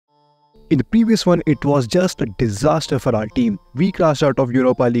In the previous one, it was just a disaster for our team. We crashed out of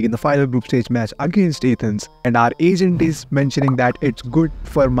Europa League in the final group stage match against Athens, and our agent is mentioning that it's good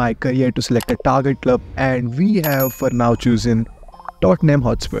for my career to select a target club, and we have for now chosen Tottenham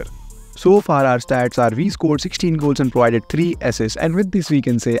Hotspur. So far our stats are we scored 16 goals and provided 3 assists, and with this we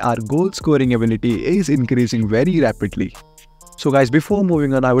can say our goal scoring ability is increasing very rapidly. So guys, before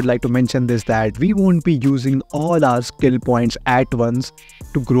moving on, I would like to mention this that we won't be using all our skill points at once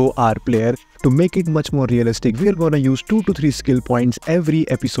to grow our player. To make it much more realistic, we are gonna use 2 to 3 skill points every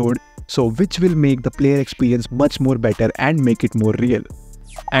episode, so which will make the player experience much more better and make it more real.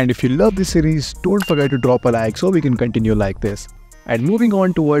 And if you love this series, don't forget to drop a like so we can continue like this. And moving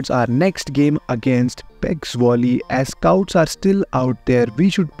on towards our next game against Pegs Volley, as scouts are still out there, we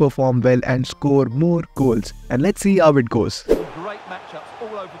should perform well and score more goals. And let's see how it goes. Great matchups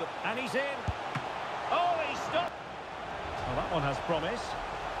all over the... And he's in. Oh, he stopped. Well, that one has promise.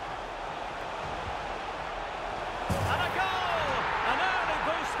 And a goal! An early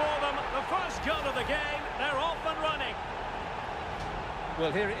boost for them. The first goal of the game. They're off and running.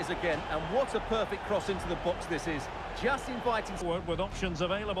 Well, here it is again. And what a perfect cross into the box this is. Just inviting forward with options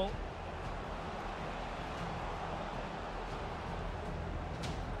available.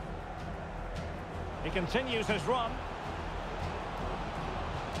 He continues his run.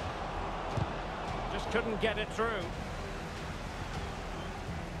 Just couldn't get it through.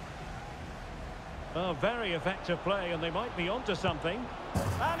 Oh, very effective play, and they might be onto something.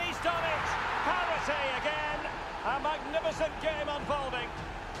 And he's done it! Parity again! A magnificent game unfolding.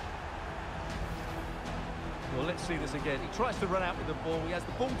 Well, let's see this again. He tries to run out with the ball. He has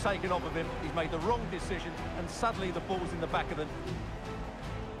the ball taken off of him. He's made the wrong decision, and suddenly the ball's in the back of the...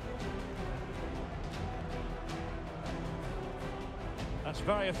 That's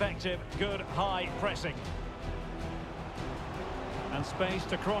very effective. Good high pressing. And space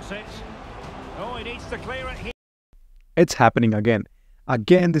to cross it. Oh, he needs to clear it. It's happening again.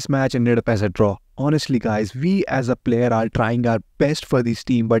 Again, this match ended up as a draw. Honestly guys, we as a player are trying our best for this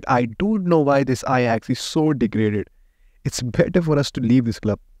team, but I don't know why this Ajax is so degraded. It's better for us to leave this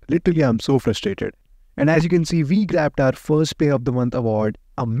club. Literally, I'm so frustrated. And as you can see, we grabbed our first Player of the Month award.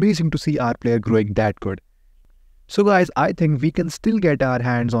 Amazing to see our player growing that good. So guys, I think we can still get our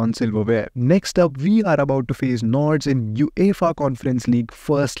hands on silverware. Next up, we are about to face Nords in UEFA Conference League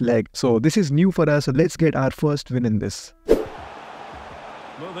first leg. So this is new for us, so let's get our first win in this.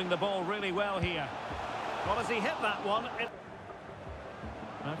 Moving the ball really well here. Well, as he hit that one,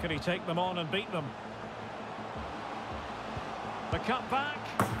 how can he take them on and beat them? The cut back,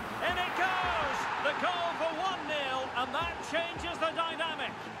 in it goes! The goal for 1-0, and that changes the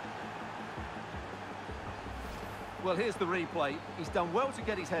dynamic. Well, here's the replay. He's done well to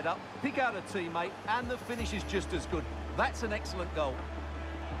get his head up, pick out a teammate, and the finish is just as good. That's an excellent goal.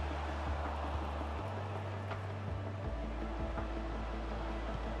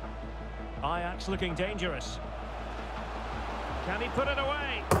 Ajax looking dangerous. Can he put it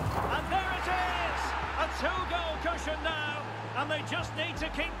away? And there it is! A 2-goal cushion now, and they just need to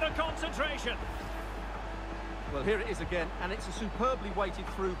keep the concentration. Well, here it is again, and it's a superbly weighted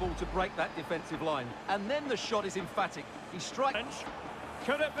through ball to break that defensive line. And then the shot is emphatic. He strikes.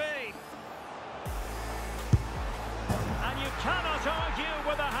 Could it be? And you cannot argue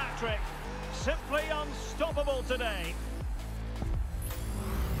with a hat-trick. Simply unstoppable today.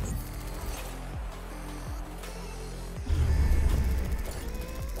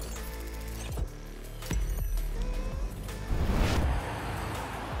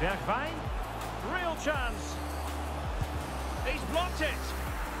 Embark, real chance. He's blocked it.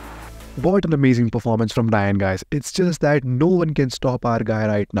 What an amazing performance from Ryan, guys. It's just that no one can stop our guy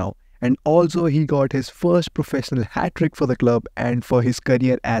right now. And also he got his first professional hat-trick for the club and for his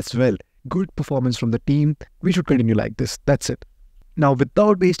career as well. Good performance from the team. We should continue like this. That's it. Now,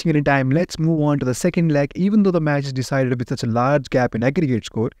 without wasting any time, let's move on to the second leg. Even though the match is decided with such a large gap in aggregate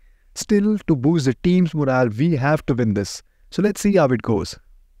score, still to boost the team's morale, we have to win this. So let's see how it goes.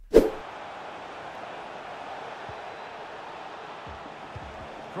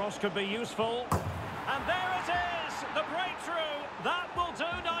 Cross could be useful. And there it is! The breakthrough! That will do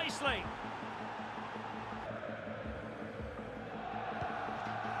nicely.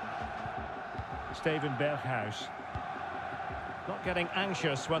 Steven Berghuis. Not getting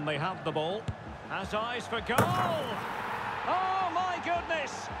anxious when they have the ball. Has eyes for goal! Oh my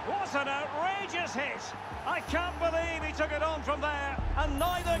goodness! What an outrageous hit! I can't believe he took it on from there, and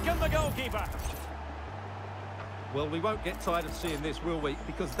neither can the goalkeeper. Well, we won't get tired of seeing this, will we?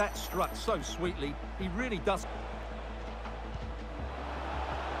 Because that struck so sweetly. He really does.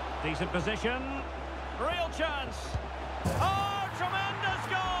 Decent position. Real chance. Oh, tremendous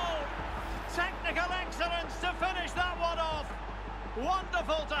goal!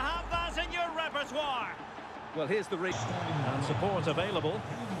 Wonderful to have that in your repertoire. Well, here's the And support available.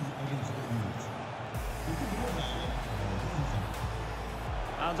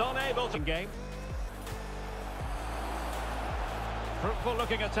 And unable to game. Fruitful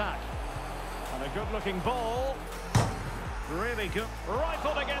looking attack. And a good looking ball. Really good.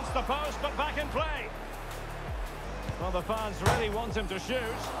 Rifled against the post, but back in play. Well, the fans really want him to shoot.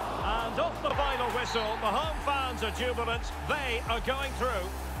 And off the final whistle, the home fans are jubilant. They are going through.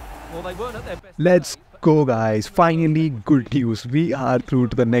 Well, they weren't at their best. Let's go, guys. Finally, good news. We are through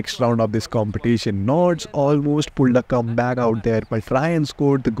to the next round of this competition. Nords almost pulled a comeback out there, but Ryan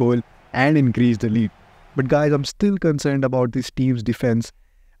scored the goal and increased the lead. But guys, I'm still concerned about this team's defense.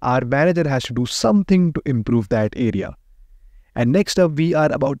 Our manager has to do something to improve that area. And next up, we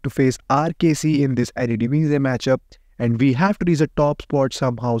are about to face RKC in this Eredivisie matchup. And we have to reach the top spot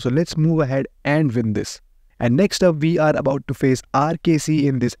somehow. So let's move ahead and win this. And next up, we are about to face RKC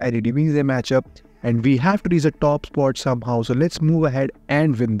in this Eredivisie matchup. And we have to reach the top spot somehow. So let's move ahead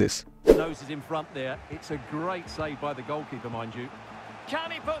and win this. Nose is in front there. It's a great save by the goalkeeper, mind you.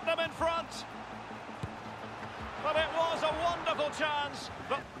 Can he put them in front? Well, it was a wonderful chance.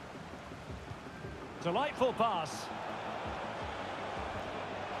 But delightful pass.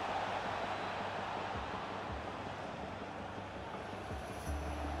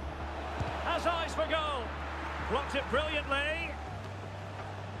 Has eyes for goal. Blocked it brilliantly.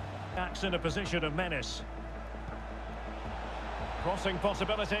 Acts in a position of menace. Crossing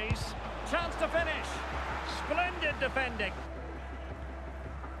possibilities. Chance to finish. Splendid defending.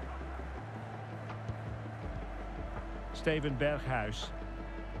 Steven Berghuis.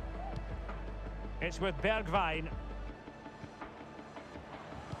 It's with Bergwijn.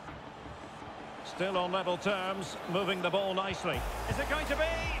 Still on level terms, moving the ball nicely. Is it going to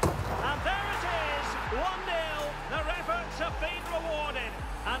be? And there it is, 1-0. Their efforts have been rewarded.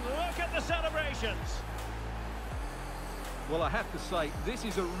 And look at the celebrations. Well, I have to say, this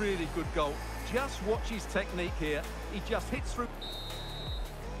is a really good goal. Just watch his technique here. He just hits through.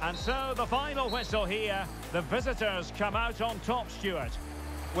 And so the final whistle here. The visitors come out on top, Stuart.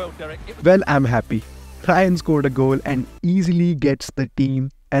 Well, Derek. Well, I'm happy. Ryan scored a goal and easily gets the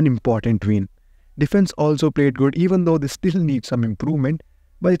team an important win. Defense also played good, even though they still need some improvement,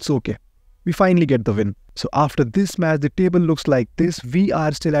 but it's okay. We finally get the win. So after this match, the table looks like this. We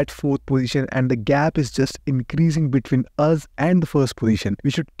are still at 4th position and the gap is just increasing between us and the 1st position.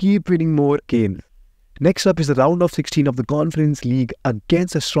 We should keep winning more games. Next up is the round of 16 of the Conference League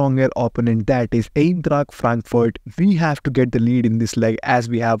against a stronger opponent, that is Eintracht Frankfurt. We have to get the lead in this leg as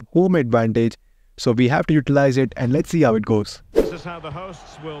we have home advantage. So we have to utilize it and let's see how it goes. This is how the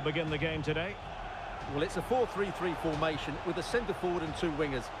hosts will begin the game today. Well, it's a 4-3-3 formation with a centre forward and 2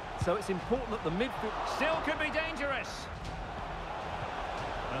 wingers. So it's important that the midfield still could be dangerous.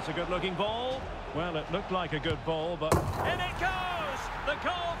 That's a good-looking ball. Well, it looked like a good ball, but in it goes! The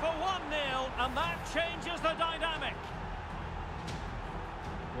goal for 1-0, and that changes the dynamic.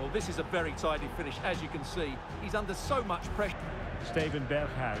 Well, this is a very tidy finish, as you can see. He's under so much pressure. Steven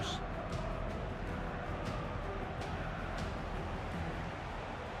Berghuis.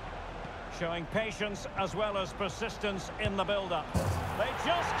 Showing patience as well as persistence in the build-up. They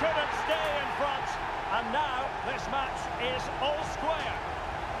just couldn't stay in front, and now this match is all square.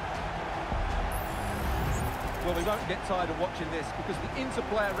 Well, we won't get tired of watching this because the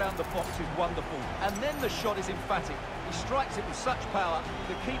interplay around the box is wonderful, and then the shot is emphatic. He strikes it with such power,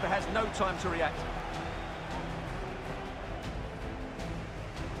 the keeper has no time to react.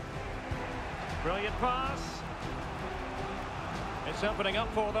 Brilliant pass. It's opening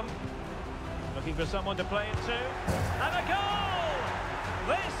up for them. Looking for someone to play it to. And a goal!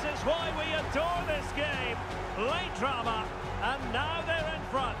 This is why we adore this game. Late drama, and now they're in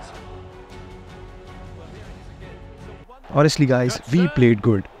front. Honestly guys, we played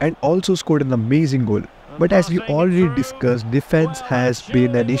good and also scored an amazing goal. But as we already discussed, defense has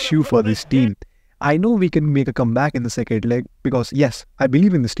been an issue for this team. I know we can make a comeback in the second leg because yes, I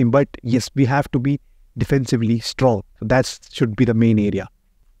believe in this team, but yes, we have to be defensively strong. So that should be the main area.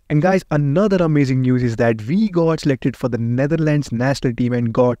 And guys, another amazing news is that we got selected for the Netherlands national team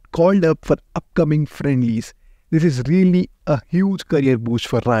and got called up for upcoming friendlies. This is really a huge career boost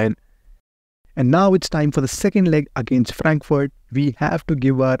for Ryan. And now it's time for the second leg against Frankfurt. We have to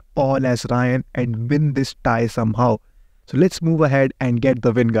give our all as Ryan and win this tie somehow. So let's move ahead and get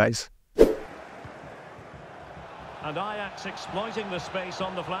the win, guys. And Ajax exploiting the space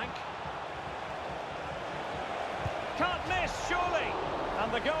on the flank. Can't miss, surely.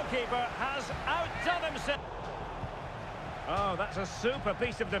 And the goalkeeper has outdone himself. Oh, that's a super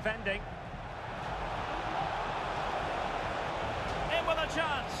piece of defending. with a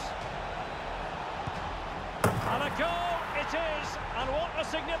chance. And a goal it is, and what a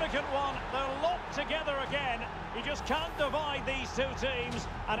significant one. They're locked together again. You just can't divide these two teams,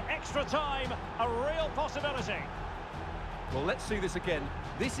 and extra time, a real possibility. Well, let's see this again.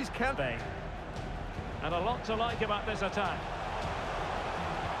 This is counter. And a lot to like about this attack.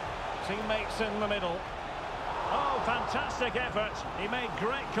 Teammates in the middle. Oh, fantastic effort. He made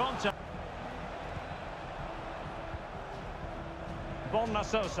great contact. Bonna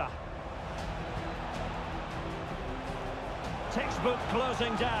Sosa. Textbook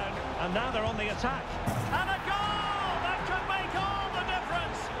closing down, and now they're on the attack. And a goal! That could make all the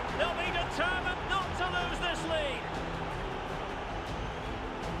difference. They'll be determined not to lose this lead.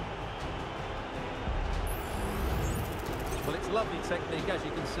 Well, it's lovely technique, as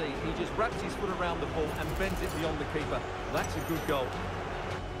you can see. He just wraps his foot around the ball and bends it beyond the keeper. That's a good goal.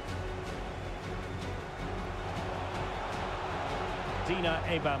 Dina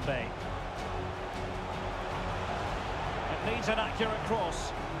Ebambe. It needs an accurate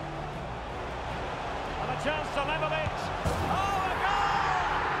cross. And a chance to level it. Oh, a goal!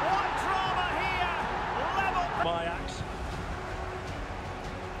 What drama here! Level by Ajax.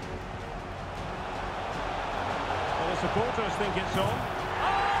 Well, the supporters think it's on.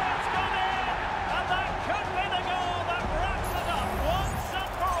 Oh, it's gone in! And that could be the goal that wraps it up once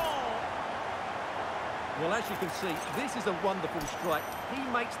and for all. Well, as you can see, this is a wonderful strike. He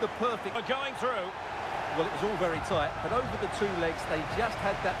makes the perfect... We're going through. Well, it was all very tight, but over the two legs, they just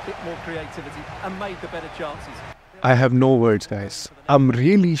had that bit more creativity and made the better chances. I have no words, guys. I'm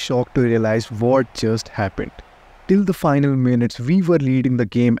really shocked to realize what just happened. Till the final minutes, we were leading the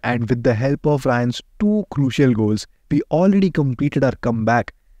game, and with the help of Ryan's two crucial goals, we already completed our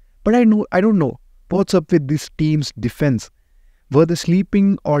comeback. But I don't know what's up with this team's defense. Were they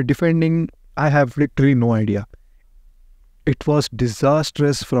sleeping or defending? I have literally no idea. It was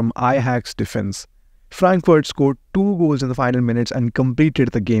disastrous from Ajax's defense. Frankfurt scored 2 goals in the final minutes and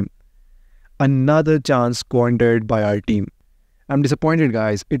completed the game. Another chance squandered by our team. I'm disappointed,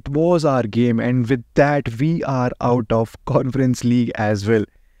 guys. It was our game, and with that we are out of Conference League as well.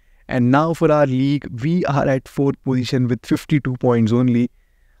 And now for our league, we are at 4th position with 52 points only.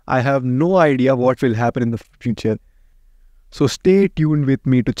 I have no idea what will happen in the future. So stay tuned with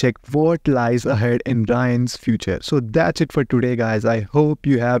me to check what lies ahead in Ryan's future. So that's it for today, guys. I hope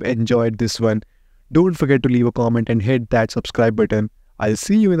you have enjoyed this one. Don't forget to leave a comment and hit that subscribe button. I'll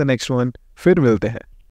see you in the next one. फिर मिलते हैं.